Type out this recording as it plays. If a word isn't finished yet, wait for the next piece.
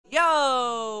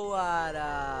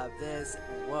is...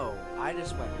 Whoa, I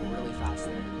just went really fast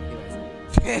there. Anyways,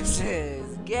 this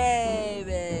is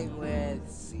Gaming with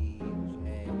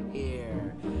CJ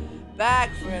here. Back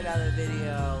for another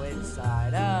video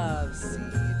inside of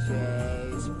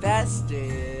CJs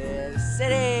Festive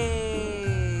City.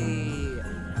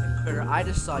 And Critter, I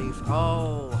just saw you...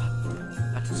 Oh,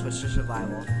 got to switch to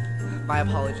survival. My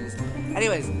apologies.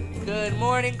 Anyways, good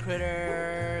morning,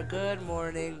 Critter. Good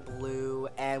morning, Blue.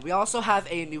 And we also have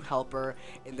a new helper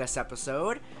in this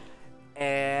episode.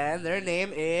 And their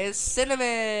name is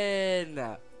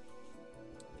Cinnamon.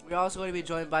 We're also going to be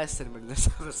joined by Cinnamon in this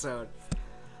episode.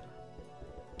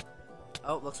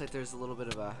 Oh, looks like there's a little bit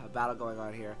of a battle going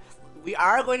on here. We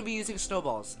are going to be using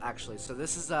snowballs, actually. So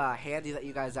this is handy that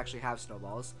you guys actually have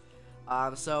snowballs.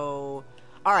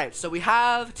 Alright, so we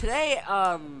have today,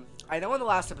 I know in the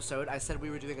last episode I said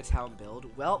we were doing a town build.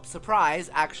 Well,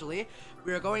 surprise, actually,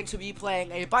 we are going to be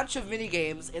playing a bunch of mini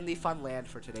games in the Funland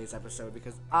for today's episode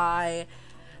because I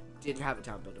didn't have a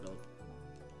town build to build.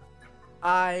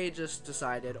 I just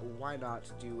decided, why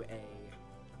not do a mini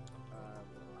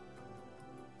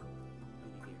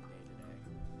game day today.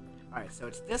 Alright, so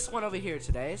it's this one over here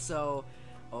today, so,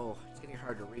 oh, it's getting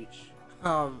hard to reach.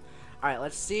 Alright,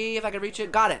 let's see if I can reach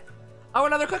it. Got it. Oh,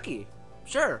 another cookie.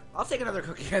 Sure, I'll take another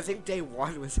cookie. I think day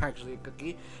one was actually a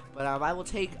cookie, but I will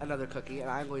take another cookie, and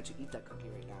I'm going to eat that cookie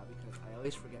right now because I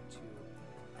always forget to.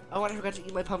 Oh, and I forgot to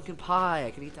eat my pumpkin pie.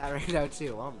 I can eat that right now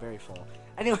too. Well, I'm very full.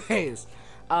 Anyways,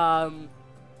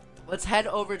 let's head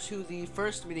over to the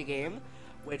first mini game,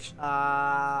 which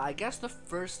I guess the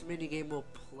first mini game we'll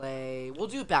play. We'll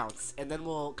do bounce, and then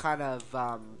we'll kind of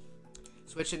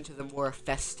switch into the more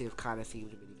festive kind of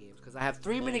themed mini games because I have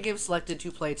 3 mini games selected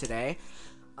to play today.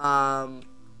 One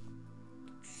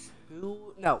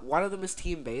of them is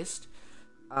team-based.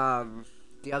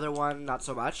 The other one, not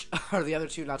so much. Or the other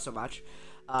two, not so much.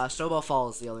 Snowball Fall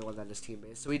is the only one that is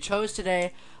team-based. So we chose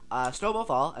today, Snowball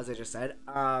Fall, as I just said,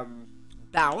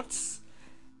 Bounce,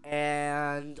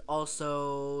 and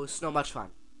also Snow Much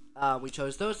Fun. We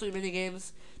chose those 3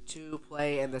 minigames to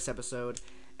play in this episode,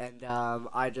 and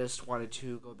I just wanted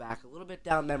to go back a little bit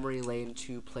down memory lane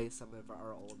to play some of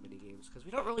our old minigames, because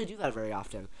we don't really do that very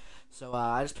often. So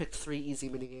I just picked 3 easy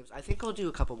minigames. I think I'll do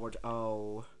a couple more.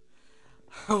 Oh,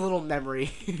 a little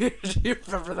memory. Do you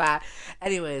remember that?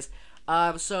 Anyways,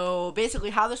 so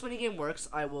basically how this minigame works,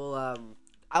 I will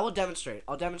demonstrate.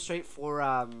 I'll demonstrate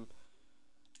for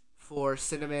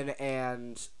Cinnamon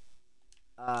and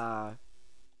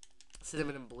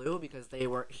Blue because they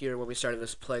weren't here when we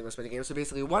started playing this minigame. So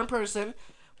basically, one person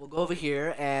will go over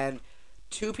here, and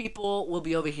 2 people will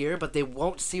be over here, but they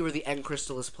won't see where the end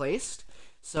crystal is placed.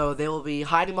 So they will be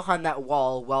hiding behind that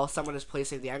wall while someone is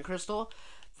placing the end crystal.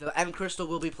 The end crystal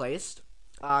will be placed.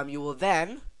 You will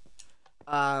then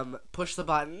push the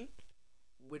button,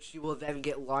 which you will then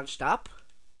get launched up.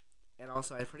 And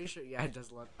also, I'm pretty sure, yeah, it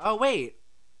does launch. Oh, wait.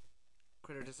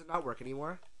 Critter, does it not work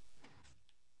anymore?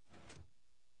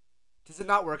 Does it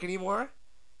not work anymore?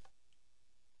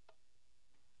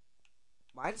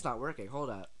 Mine's not working. Hold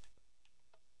up.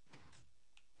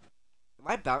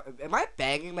 Am I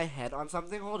banging my head on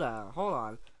something? Hold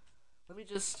on. Let me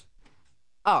just...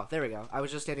 Oh, there we go. I was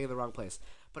just standing in the wrong place.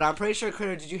 But I'm pretty sure,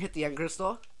 Critter, did you hit the end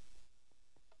crystal?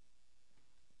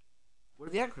 Where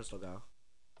did the end crystal go?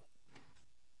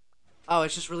 Oh,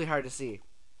 it's just really hard to see.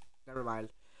 Never mind.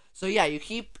 So yeah, you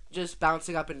keep just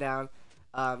bouncing up and down,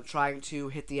 trying to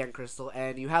hit the end crystal,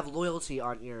 and you have loyalty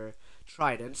on your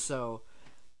trident, so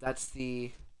that's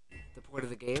the point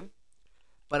of the game.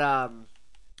 But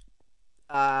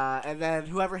and then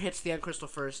whoever hits the end crystal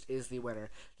first is the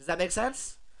winner. Does that make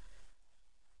sense?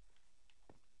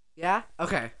 Yeah?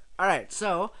 Okay. Alright,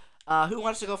 so, who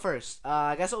wants to go first?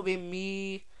 I guess it will be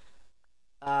me.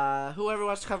 Whoever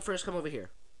wants to come first, come over here.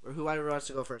 Or whoever wants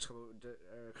to go first, come over.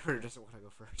 Critter doesn't want to go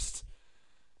first.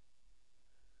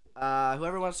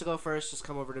 Whoever wants to go first, just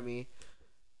come over to me.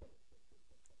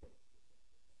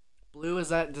 Blue, does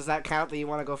that count that you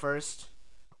want to go first?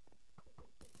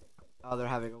 Oh, they're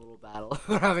having a little battle.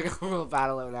 They're having a little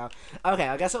battle right now. Okay,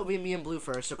 I guess it'll be me and Blue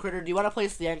first. So, Critter, do you want to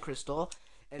place the end crystal?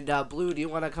 And, Blue, do you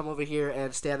want to come over here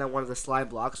and stand on one of the slime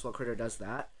blocks while Critter does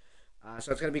that?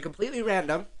 So it's going to be completely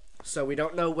random. So we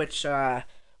don't know which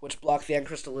block the end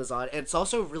crystal is on. And it's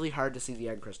also really hard to see the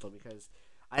end crystal because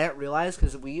I didn't realize,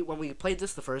 because when we played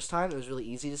this the first time, it was really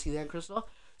easy to see the end crystal.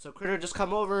 So, Critter, just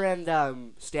come over and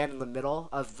stand in the middle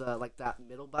of that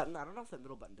middle button. I don't know if that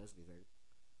middle button does anything.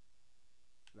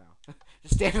 No.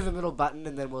 Just stand in the middle button,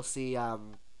 and then we'll see,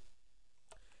 and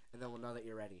then we'll know that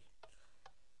you're ready.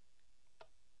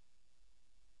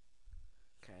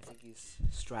 Okay, I think he's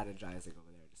strategizing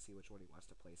over there to see which one he wants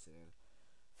to place it in.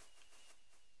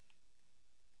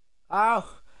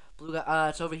 Oh, blue guy.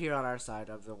 It's over here on our side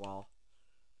of the wall.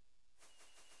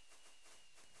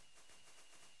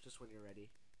 Just when you're ready.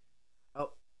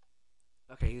 Oh,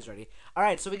 okay, he's ready. All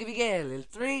right, so we can begin in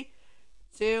 3,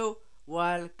 2,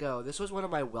 1, go. This was one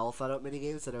of my well thought out mini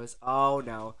games that I was. Oh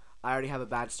no, I already have a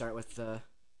bad start with the.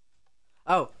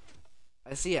 Oh,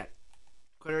 I see it.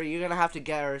 Critter, you're gonna have to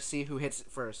get or see who hits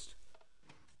it first.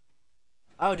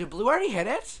 Oh, did blue already hit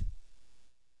it?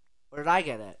 Or did I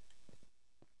get it?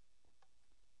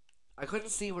 I couldn't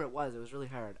see where it was. It was really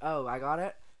hard. Oh, I got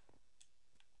it.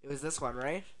 It was this one,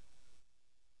 right?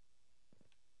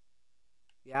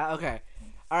 Yeah, okay.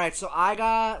 Alright, so I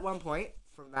got 1 point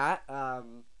from that. Well,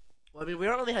 I mean, we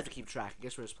don't really have to keep track. I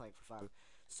guess we're just playing for fun.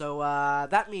 So,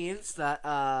 that means that,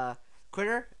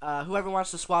 Critter, whoever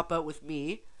wants to swap out with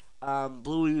me,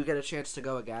 blue, you get a chance to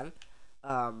go again.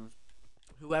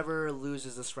 Whoever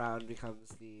loses this round becomes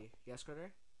the... Yes,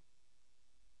 Critter?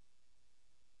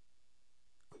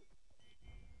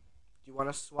 Do you want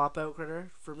to swap out,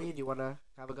 Critter, for me? Do you want to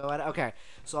have a go at it? Okay,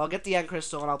 so I'll get the end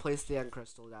crystal, and I'll place the end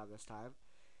crystal down this time.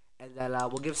 And then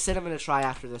we'll give Cinnamon a try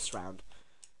after this round,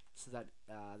 so that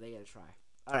they get a try.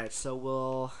 Alright, so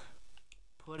we'll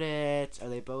put it... Are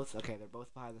they both... Okay, they're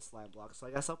both behind the slime block, so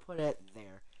I guess I'll put it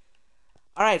there.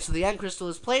 Alright, so the end crystal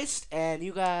is placed, and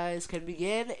you guys can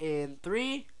begin in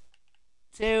 3,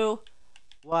 2,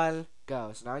 1,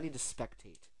 go. So now I need to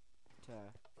spectate to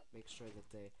make sure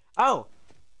that they... Oh!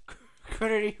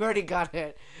 Critter, you already got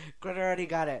it. Critter already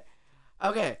got it.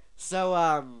 Okay,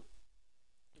 so,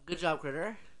 good job,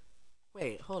 Critter.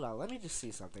 Wait, hold on. Let me just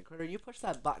see something. Critter, you pushed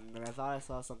that button, and I thought I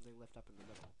saw something lift up in the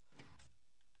middle.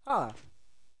 Huh.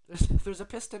 There's a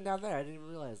piston down there. I didn't even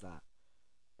realize that.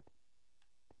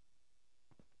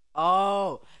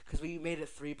 Oh, because we made it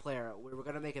 3-player. We were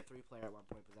going to make it 3-player at one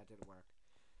point, but that didn't work.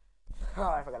 Oh,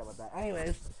 I forgot about that.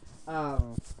 Anyways,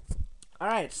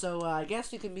 alright, so I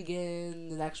guess we can begin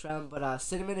the next round, but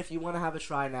Cinnamon, if you want to have a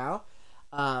try now,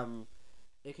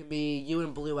 it can be you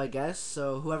and Blue, I guess,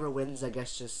 so whoever wins, I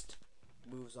guess, just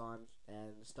moves on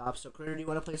and stops. So Critter, do you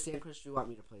want to place the end crystal, or do you want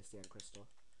me to place the end crystal?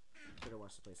 Critter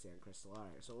wants to place the end crystal.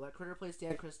 Alright, so let Critter place the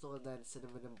end crystal, and then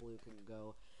Cinnamon and Blue can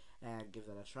go and give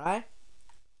that a try.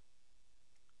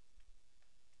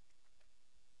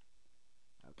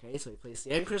 Okay, so we place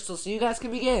the end crystal, so you guys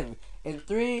can begin in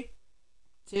 3,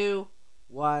 2,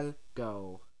 1,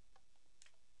 go.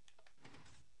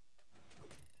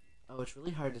 Oh, it's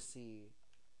really hard to see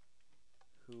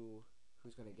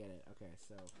who's gonna get it. Okay,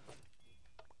 so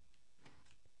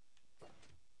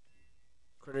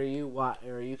Critter,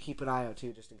 you keep an eye out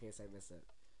too, just in case I miss it.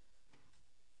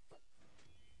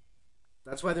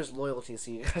 That's why there's loyalty,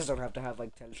 so you guys don't have to have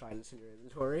like 10 tridents in your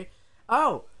inventory.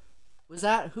 Oh,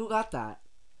 who got that?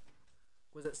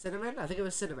 Was it Cinnamon? I think it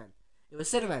was Cinnamon. It was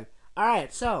Cinnamon. All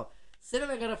right, so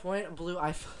Cinnamon got a point. Blue,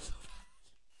 I feel so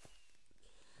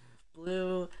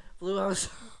bad. Blue, I'm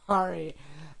sorry.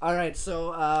 All right,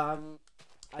 so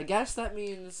I guess that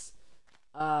means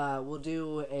we'll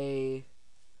do a.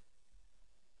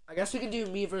 I guess we can do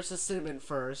me versus Cinnamon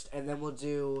first, and then we'll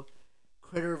do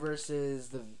Critter versus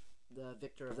the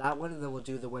victor of that one, and then we'll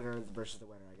do the winner versus the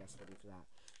winner. I guess we'll do for that.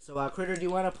 So, Critter, do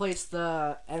you want to place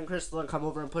the end crystal and come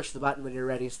over and push the button when you're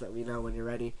ready, so that we know when you're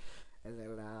ready, and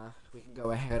then we can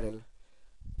go ahead and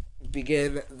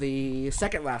begin the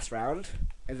second last round,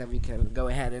 and then we can go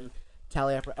ahead and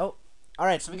tally up. Oh, all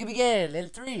right, so we can begin in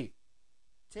 3,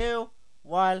 2,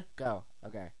 1, go.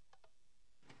 Okay.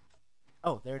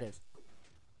 Oh, there it is.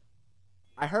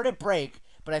 I heard it break,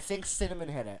 but I think Cinnamon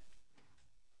hit it.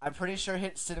 I'm pretty sure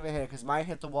Cinnamon hit it because mine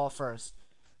hit the wall first.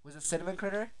 Was it Cinnamon,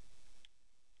 Critter?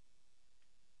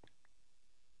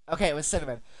 Okay, it was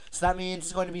Cinnamon. So that means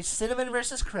it's going to be Cinnamon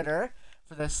versus Critter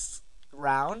for this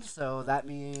round. So that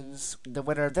means the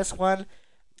winner of this one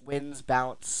wins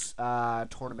bounce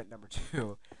tournament number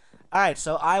 2. Alright,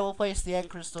 so I will place the end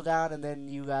crystal down, and then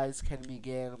you guys can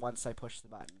begin once I push the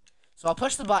button. So I'll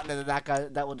push the button, and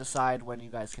then that will decide when you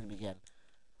guys can begin.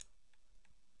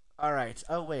 Alright.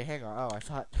 Oh, wait, hang on. Oh, I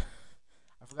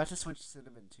forgot to switch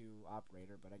Cinnamon to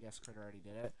operator, but I guess Critter already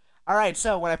did it. Alright,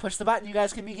 so when I push the button, you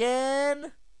guys can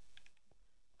begin.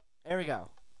 There we go.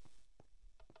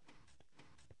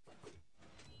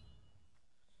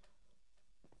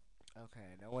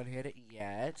 Okay, no one hit it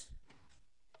yet.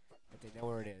 But they know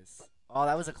where it is. Oh,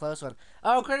 that was a close one.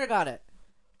 Oh, Critter got it.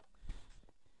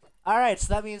 Alright,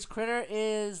 so that means Critter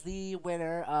is the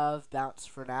winner of Bounce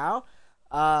for now.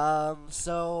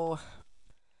 So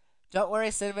don't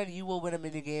worry, Cinnamon, you will win a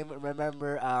minigame.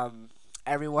 Remember,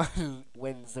 everyone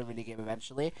wins the minigame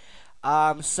eventually.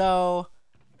 So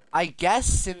I guess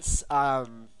since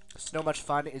So Much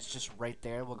Fun is just right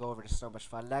there, we'll go over to So Much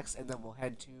Fun next, and then we'll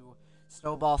head to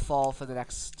snowball fall for the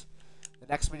next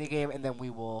mini game, and then we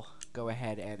will go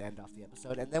ahead and end off the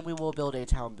episode, and then we will build a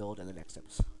town build in the next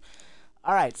episode.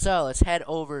 Alright, so let's head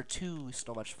over to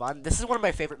So Much Fun. This is one of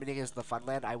my favorite minigames in the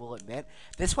Funland, I will admit.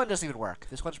 This one doesn't even work.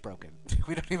 This one's broken.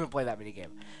 We don't even play that minigame.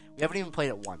 We haven't even played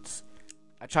it once.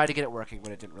 I tried to get it working,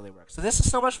 but it didn't really work. So this is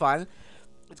So Much Fun.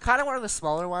 It's kind of one of the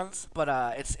smaller ones, but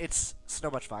it's so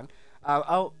much fun.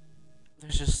 Oh,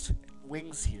 there's just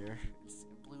wings here. It's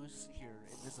blues here,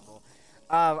 invisible.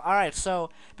 Alright,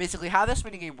 so basically how this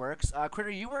minigame works,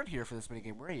 Critter, you weren't here for this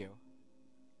minigame, were you?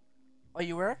 Oh,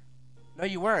 you were? No,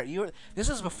 you weren't. This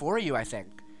was before you, I think.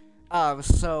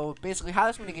 So basically how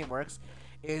this minigame works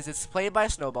is it's played by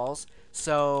snowballs.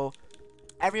 So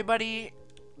everybody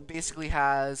basically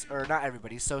has, or not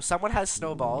everybody, so someone has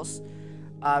snowballs,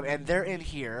 and they're in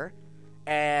here,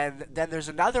 and then there's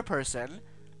another person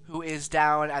who is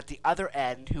down at the other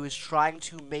end who is trying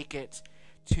to make it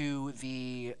to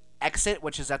the exit,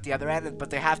 which is at the other end, but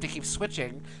they have to keep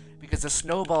switching because the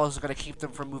snowballs are going to keep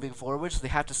them from moving forward, so they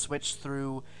have to switch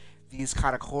through these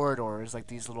kind of corridors, like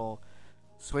these little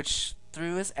switch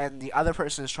throughs, and the other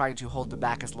person is trying to hold them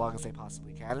back as long as they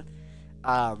possibly can.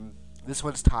 This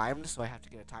one's timed, so I have to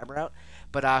get a timer out.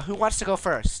 But who wants to go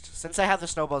first? Since I have the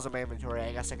snowballs in my inventory,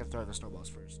 I guess I can throw the snowballs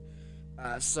first.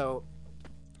 So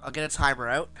I'll get a timer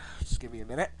out. Just give me a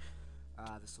minute.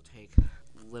 This will take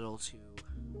little to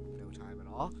no time at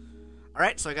all.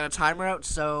 Alright, so I got a timer out,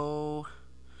 so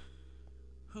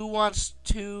who wants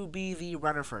to be the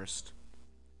runner first?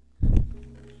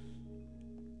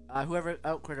 Whoever...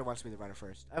 Oh, Critter wants to be the runner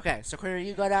first. Okay, so Critter,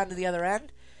 you go down to the other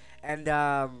end, and,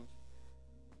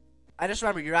 I just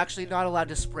remember, you're actually not allowed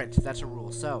to sprint. That's a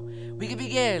rule. So, we can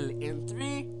begin in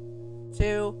 3,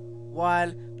 2,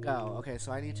 1, go. Okay,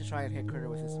 so I need to try and hit Critter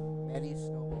with as many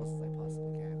snowballs as I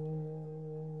possibly can.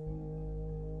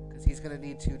 Because he's going to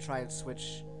need to try and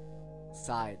switch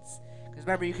sides. Because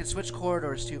remember, you can switch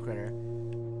corridors too, Critter.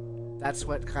 That's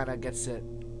what kind of gets it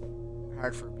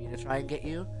hard for me to try and get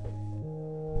you.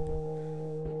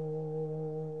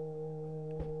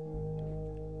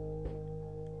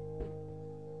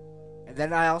 And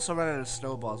then I also run out of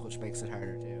snowballs, which makes it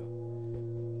harder too.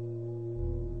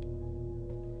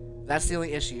 That's the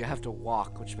only issue, you have to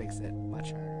walk, which makes it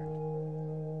much harder.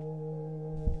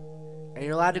 And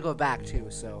you're allowed to go back too,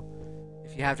 so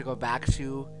if you have to go back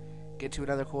to get to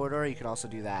another corridor, you can also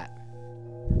do that.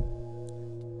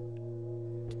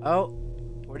 Oh,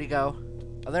 where'd he go?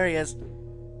 Oh, there he is.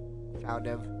 Found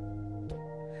him.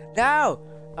 No!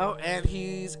 Oh, and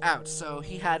he's out. So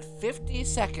he had 50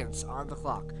 seconds on the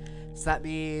clock. So that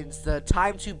means the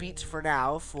time to beat for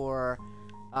now for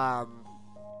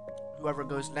whoever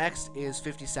goes next is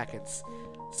 50 seconds.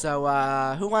 So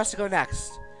who wants to go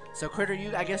next? So Critter,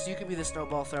 I guess you can be the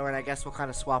snowball thrower, and I guess we'll kind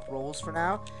of swap roles for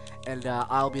now. And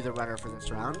I'll be the runner for this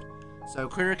round. So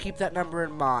Critter, keep that number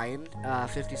in mind.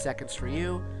 50 seconds for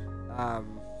you.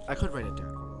 I could write it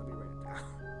down. Hold on, let me write it down.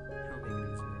 It'll make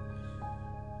it easier.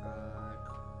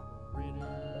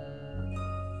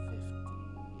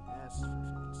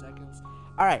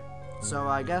 Alright, so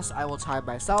I guess I will time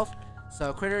myself.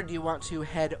 So, Critter, do you want to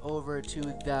head over to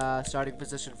the starting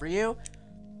position for you?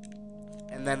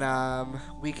 And then,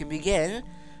 we can begin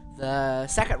the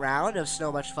second round of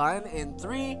So Much Fun in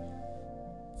 3,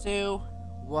 2,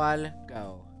 1,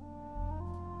 go.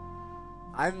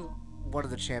 I'm one of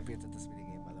the champions at this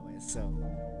minigame, by the way, so...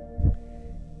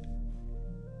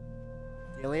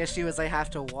 The only issue is I have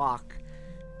to walk,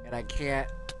 and I can't...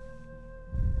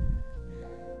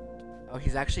 Oh,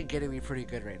 he's actually getting me pretty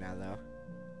good right now, though.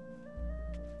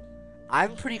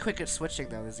 I'm pretty quick at switching,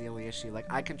 though, is the only issue. Like,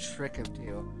 I can trick him,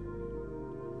 too.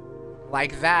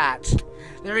 Like that.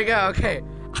 There we go, okay.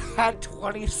 I had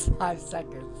 25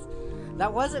 seconds.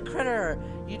 That wasn't Critter.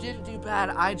 You didn't do bad.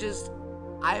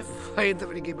 I've played the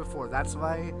minigame before. That's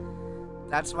my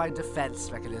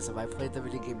defense mechanism. I played the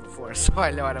minigame before, so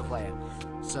I know how to play it.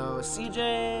 So,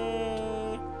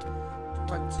 CJ...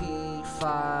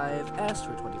 25S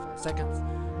for 25 seconds.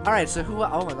 Alright, so who...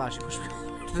 Oh my gosh, you pushed me all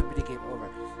the way to the minigame over.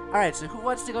 Alright, so who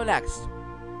wants to go next?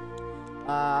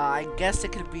 I guess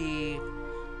it could be...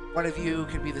 One of you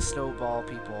could be the snowball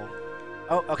people.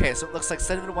 Oh, okay, so it looks like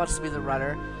Cinnamon wants to be the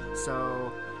runner.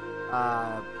 So,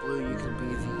 Blue, you can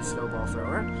be the snowball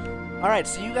thrower. Alright,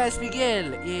 so you guys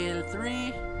begin in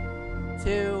 3,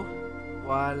 2,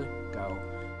 1, go.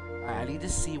 Alright, I need to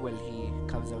see when he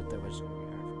comes out there, which is going to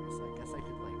be hard for me. So I guess I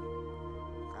could, like...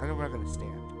 I don't know where I'm going to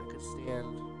stand. I could stand...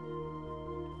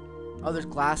 Oh, there's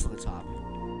glass on the top.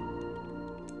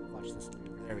 Watch this.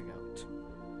 There we go.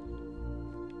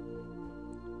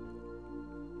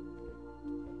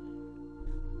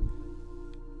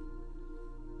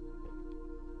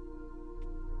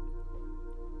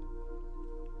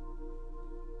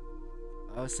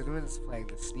 Oh, Cinnamon's playing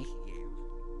the sneaky game.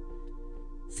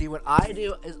 See, what I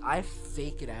do is I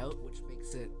fake it out, which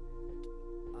makes it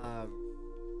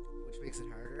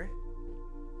harder.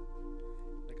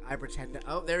 Like, I pretend to...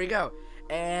 Oh, there we go.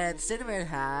 And Cinnamon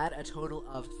had a total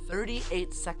of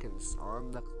 38 seconds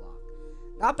on the clock.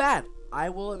 Not bad. I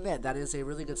will admit, that is a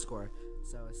really good score.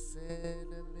 So,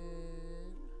 Cinnamon...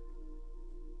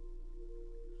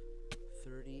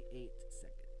 38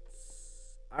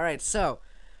 seconds. Alright, so...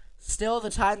 Still, the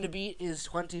time to beat is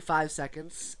 25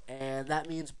 seconds. And that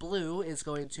means Blue is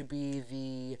going to be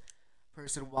the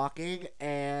person walking.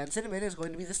 And Cinnamon is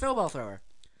going to be the snowball thrower.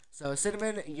 So,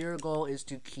 Cinnamon, your goal is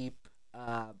to keep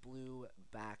Blue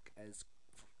back as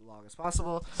long as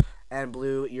possible. And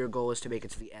Blue, your goal is to make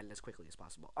it to the end as quickly as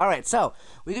possible. Alright, so,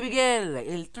 we can begin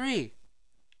in 3,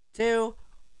 2,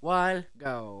 1,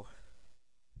 go.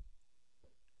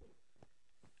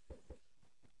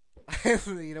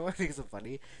 You know what I think is so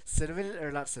funny?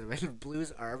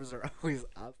 Blue's arms are always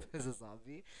up as a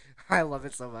zombie. I love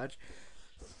it so much.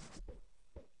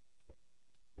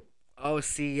 Oh,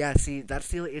 see, that's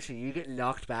the only issue. You get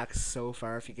knocked back so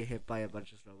far if you get hit by a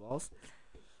bunch of snowballs.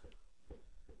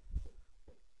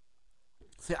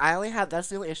 See, that's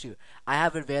the only issue. I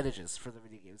have advantages for the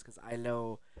minigames because I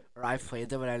know, or I've played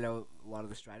them and I know a lot of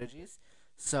the strategies.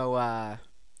 So,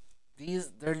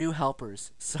 they're new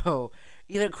helpers. So,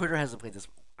 either Critter hasn't played this.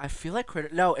 I feel like Critter,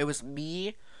 no, it was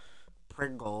me,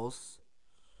 Pringles,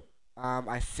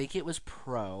 I think it was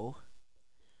Pro,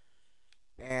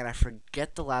 and I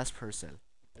forget the last person.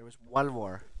 There was one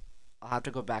more. I'll have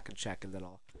to go back and check and then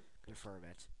I'll confirm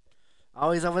it.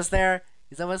 Oh, he's almost there.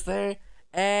 He's almost there.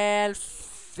 And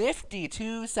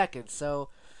 52 seconds. So,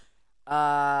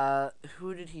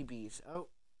 who did he beat? Oh.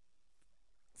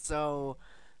 So,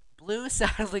 Blue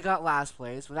sadly got last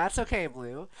place, but that's okay,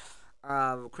 Blue.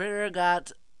 Critter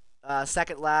got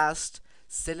second last.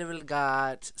 Cinnamon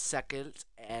got second,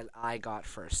 and I got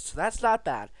first. So that's not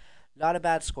bad. Not a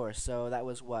bad score. So that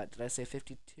was what? Did I say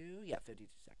 52? Yeah, 52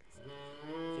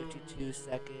 seconds. 52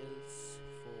 seconds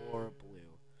for Blue.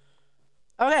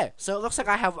 Okay, so it looks like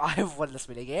I have won this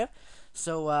minigame.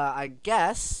 So I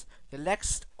guess the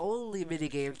next only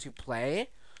minigame to play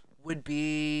would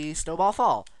be Snowball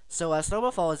Fall. So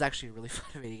Snowball Fall is actually a really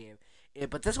fun minigame.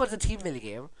 But this one's a team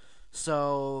minigame.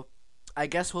 So I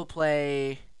guess we'll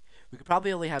play... We could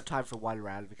probably only have time for one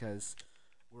round because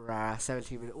we're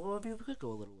 17 minutes. Well, I mean, we could go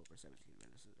a little over 17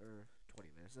 minutes or 20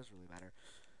 minutes. It doesn't really matter.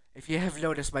 If you have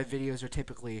noticed, my videos are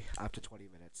typically up to 20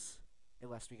 minutes.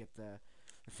 Unless we get the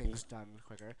things done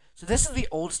quicker. So this is the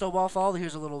old Snowball Fall.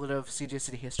 Here's a little bit of CJs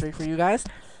City history for you guys.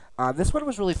 This one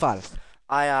was really fun.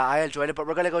 I enjoyed it, but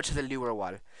we're going to go to the newer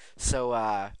one.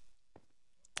 So,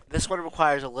 this one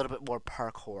requires a little bit more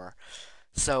parkour.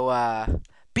 So,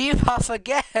 Bebop's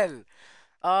again!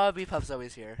 Oh, Bebop's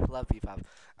always here. Love Bebop.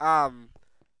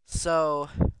 So,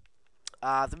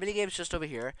 the minigame's just over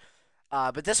here.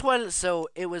 But this one, so,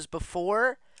 it was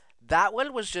before, that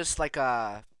one was just like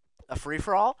a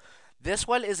free-for-all. This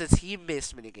one is a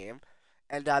team-based minigame.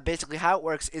 And, basically how it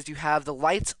works is you have the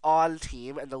lights on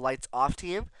team and the lights off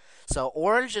team. So,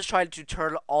 Orange is trying to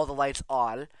turn all the lights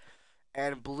on,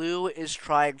 and Blue is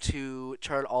trying to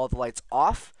turn all the lights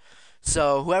off.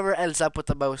 So, whoever ends up with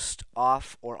the most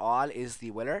off or on is the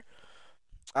winner.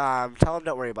 Tell them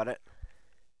don't worry about it.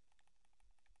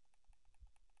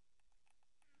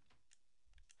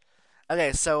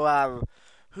 Okay, so,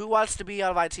 who wants to be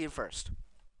on my team first?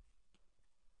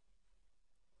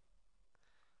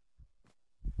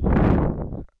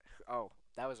 Oh,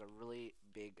 that was a really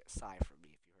big sigh from me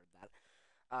if you heard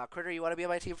that. Critter, you want to be on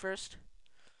my team first?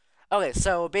 Okay,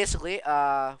 so basically,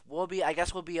 I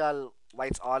guess we'll be on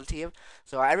lights on team.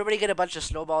 So everybody get a bunch of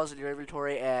snowballs in your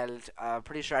inventory, and I'm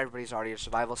pretty sure everybody's already in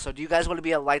survival. So do you guys want to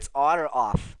be on lights on or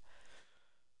off?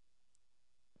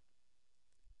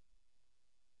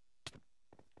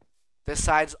 This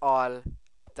side's on,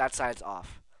 that side's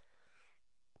off.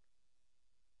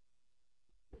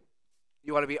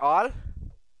 You want to be on?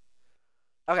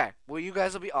 Okay, well, you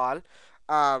guys will be on.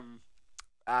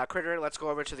 Critter, let's go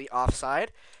over to the off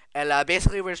side. And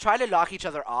basically, we're trying to knock each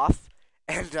other off.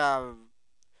 And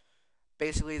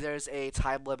basically, there's a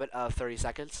time limit of 30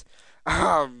 seconds.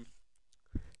 Was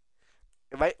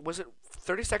it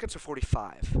 30 seconds or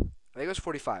 45? I think it was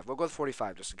 45. We'll go with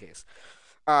 45 just in case.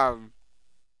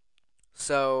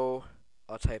 So,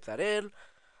 I'll type that in.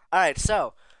 Alright,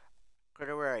 so,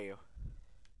 Critter, where are you?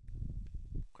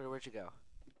 Critter, where'd you go?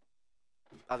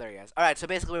 Oh, there he is. Alright, so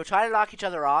basically we're trying to knock each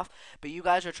other off, but you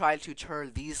guys are trying to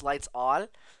turn these lights on,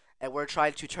 and we're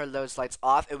trying to turn those lights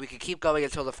off, and we can keep going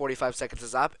until the 45 seconds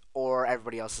is up, or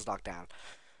everybody else is knocked down.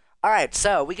 Alright,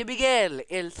 so we can begin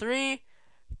in 3,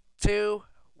 2,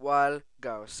 1,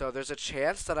 go. So there's a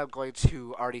chance that I'm going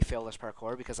to already fail this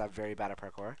parkour because I'm very bad at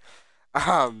parkour.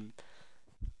 Um,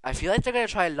 I feel like they're gonna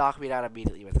try and knock me down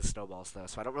immediately with the snowballs though,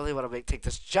 so I don't really want to take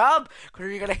this jump.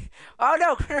 Critter, you're gonna. Oh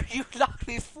no, Critter, you knocked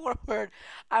me forward.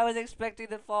 I was expecting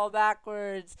to fall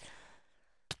backwards.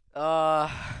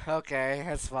 Okay,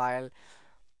 that's fine.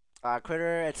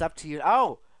 Critter, it's up to you.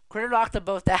 Oh, Critter knocked them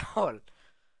both down.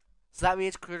 So that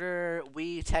means Critter,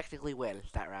 we technically win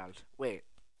that round. Wait.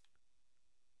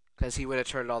 Because he would have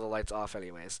turned all the lights off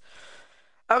anyways.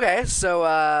 Okay,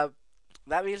 so,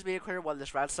 that means me and Critter won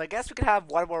this round. So I guess we could have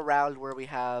one more round where we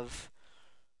have,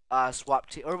 swap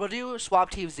team. Or we'll do swap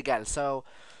teams again. So,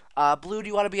 Blue, do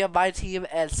you want to be on my team?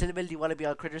 And Cinnamon, do you want to be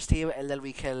on Critter's team? And then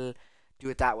we can do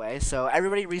it that way. So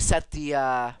everybody reset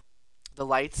the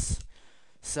lights.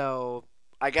 So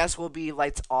I guess we'll be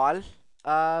lights on,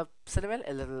 Cinnamon,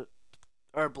 and then,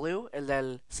 or Blue, and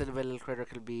then Cinnamon and Critter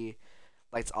can be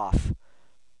lights off.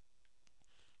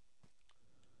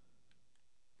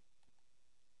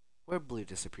 Where'd Blue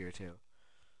disappear to?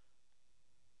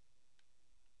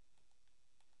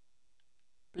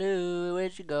 Blue,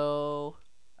 where'd you go?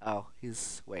 Oh,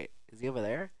 wait, is he over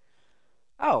there?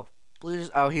 Oh, Blue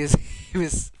oh, he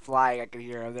was flying, I can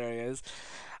hear him, there he is.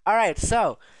 Alright,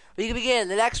 so, we can begin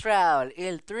the next round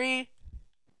in 3,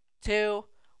 2,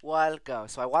 1, go.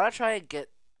 So I want to try and get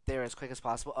there as quick as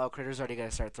possible. Oh, Critter's already going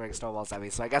to start throwing snowballs at me,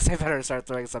 so I guess I better start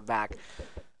throwing some back.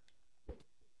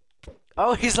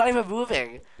 Oh, he's not even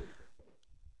moving.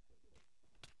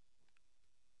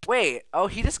 Wait, oh,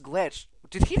 he just glitched.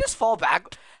 Did he just fall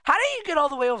back? How did you get all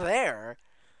the way over there?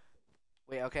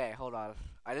 Wait, okay, hold on.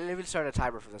 I didn't even start a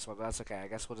timer for this one, but that's okay. I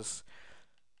guess we'll just...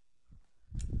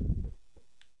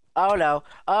 Oh no.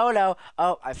 Oh no.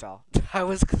 Oh, I fell. I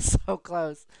was so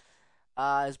close.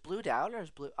 Is Blue down or is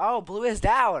Blue... Oh, Blue is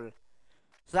down.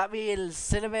 So that means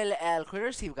Cinnamon and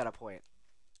Critter's team got a point.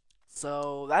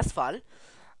 So that's fun.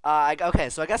 Okay,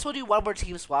 so I guess we'll do one more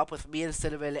team swap with me and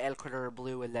Cinnamon and Critter and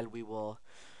Blue, and then we will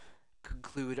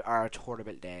conclude our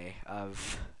tournament day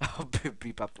of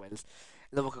beep up wins.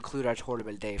 And then we'll conclude our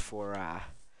tournament day for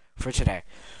today.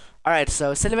 Alright,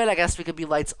 so Cinnamon, I guess we could be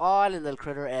lights on, and then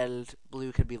Critter and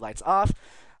Blue could be lights off.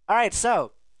 Alright,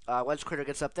 so, once Critter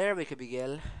gets up there, we can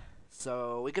begin.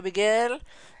 So, we can begin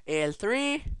in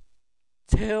 3,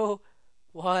 2,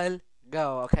 1,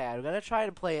 go. Okay, I'm gonna try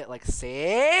to play it, like,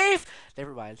 safe.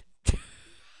 Never mind.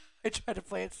 I tried to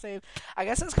play it safe. I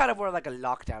guess it's kind of more like a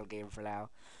lockdown game for now.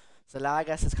 So now I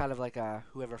guess it's kind of like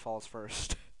whoever falls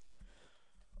first.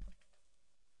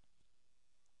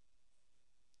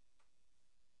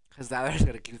 Because now they're just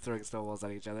going to keep throwing snowballs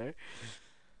at each other.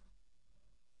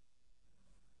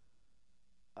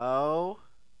 Oh.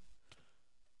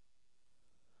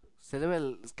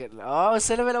 Cinnamon is getting... Oh,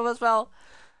 Cinnamon almost fell.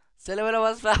 Cinnamon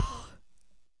almost fell.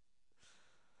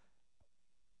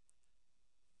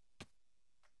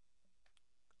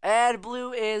 And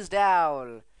Blue is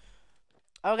down.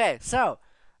 Okay, so...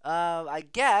 I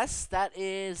guess that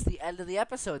is the end of the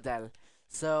episode then.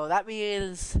 So that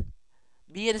means...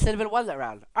 me and Cinnamon won that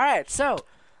round. Alright, so,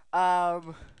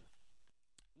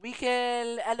 we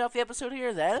can end off the episode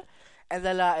here then. And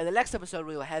then, in the next episode,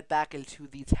 we will head back into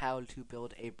the town to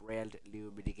build a brand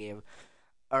new minigame.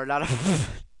 Or not a...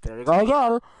 there we go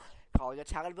again. Calling a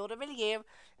town and build a minigame.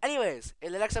 Anyways,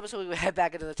 in the next episode, we will head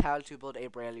back into the town to build a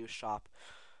brand new shop.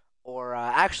 Or,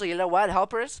 actually, you know what,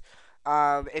 helpers?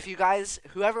 If you guys,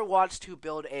 whoever wants to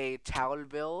build a town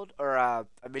build, or a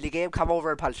minigame, come over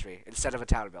and punch me instead of a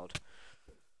town build.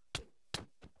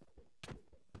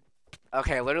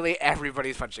 Okay, literally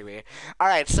everybody's punching me.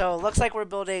 Alright, so looks like we're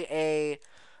building a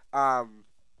town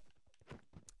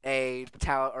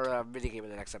or a minigame in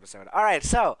the next episode. Alright,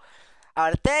 so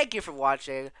thank you for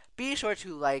watching. Be sure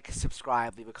to like,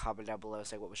 subscribe, leave a comment down below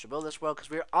saying what we should build this world, because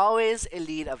we're always in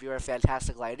need of your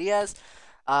fantastical ideas.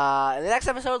 In the next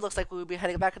episode, looks like we'll be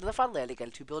heading back into the Funland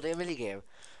again to build a minigame,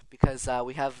 because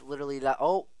we have literally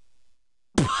oh.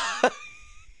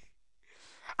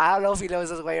 I don't know if he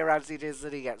knows his way around CJs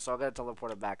City yet, so I'm gonna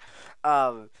teleport him back.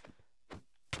 But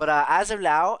as of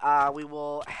now, we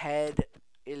will head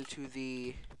into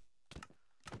the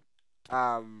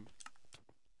I'm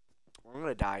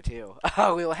gonna die too.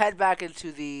 We will head back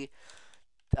into the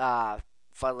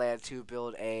Funland to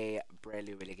build a brand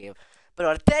new minigame. But I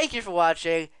want to thank you for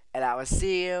watching, and I will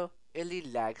see you in the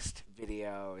next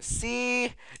video.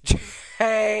 CJ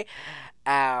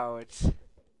out.